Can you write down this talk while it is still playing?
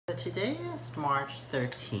today is March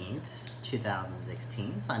 13th,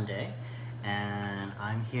 2016, Sunday, and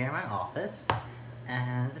I'm here in my office,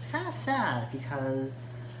 and it's kind of sad because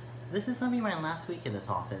this is going to be my last week in this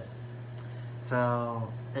office.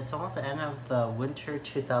 So it's almost the end of the winter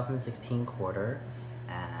 2016 quarter,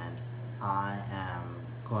 and I am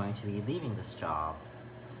going to be leaving this job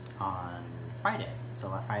on Friday.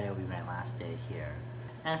 So Friday will be my last day here.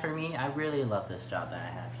 And for me, I really love this job that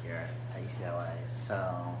I have here at UCLA.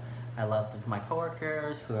 So I love my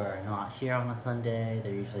coworkers who are not here on a Sunday.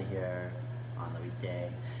 They're usually here on the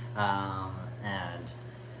weekday. And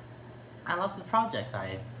I love the projects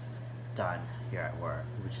I've done here at work,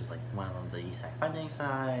 which is like one of them, the USAC funding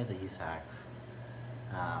side, the USAC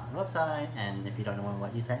website. And if you don't know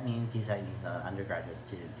what USAC means Undergraduate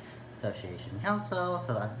Student Association Council,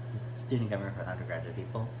 so that's student government for undergraduate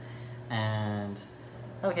people. And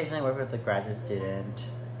I occasionally work with the graduate student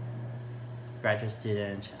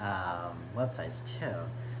websites too.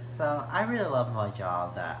 So I really love my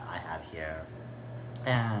job that I have here.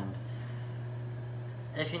 And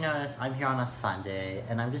if you notice, I'm here on a Sunday,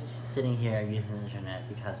 and I'm just sitting here using the internet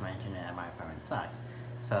because my internet at my apartment sucks.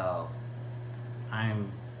 So I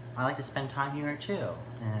like to spend time here too.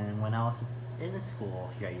 And when I was in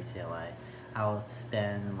school here at UCLA, I would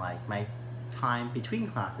spend like my time between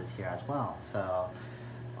classes here as well. So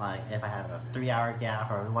like if I have a 3-hour gap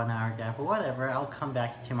or a 1-hour gap or whatever, I'll come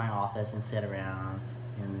back to my office and sit around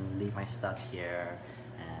and leave my stuff here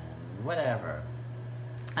and whatever.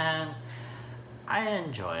 And I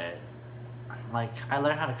enjoy it. Like, I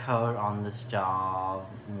learned how to code on this job,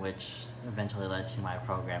 which eventually led to my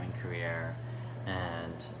programming career.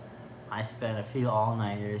 And I spent a few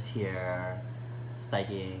all-nighters here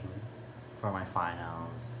studying for my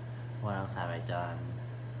finals. What else have I done?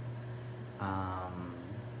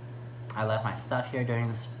 I left my stuff here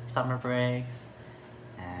during the summer breaks,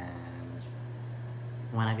 and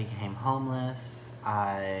when I became homeless,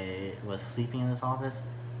 I was sleeping in this office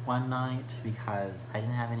one night because I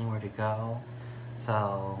didn't have anywhere to go.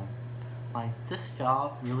 So, like, this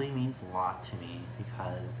job really means a lot to me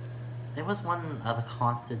because it was one of the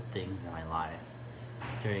constant things in my life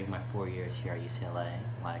during my 4 years here at UCLA.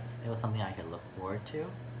 Like, it was something I could look forward to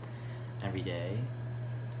every day.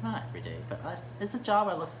 Not every day, but it's a job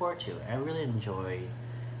I look forward to. I really enjoy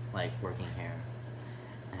like working here,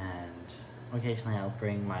 and occasionally I'll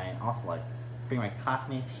bring my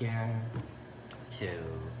classmates here to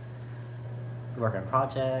work on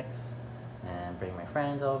projects, and bring my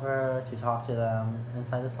friends over to talk to them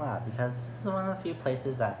inside this lab, because this is one of the few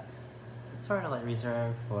places that it's sort of like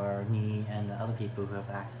reserved for me and other people who have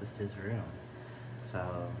access to this room.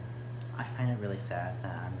 So I find it really sad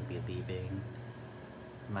that I'm going to be leaving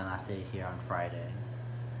my last day here on Friday,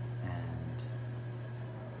 and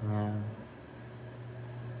yeah.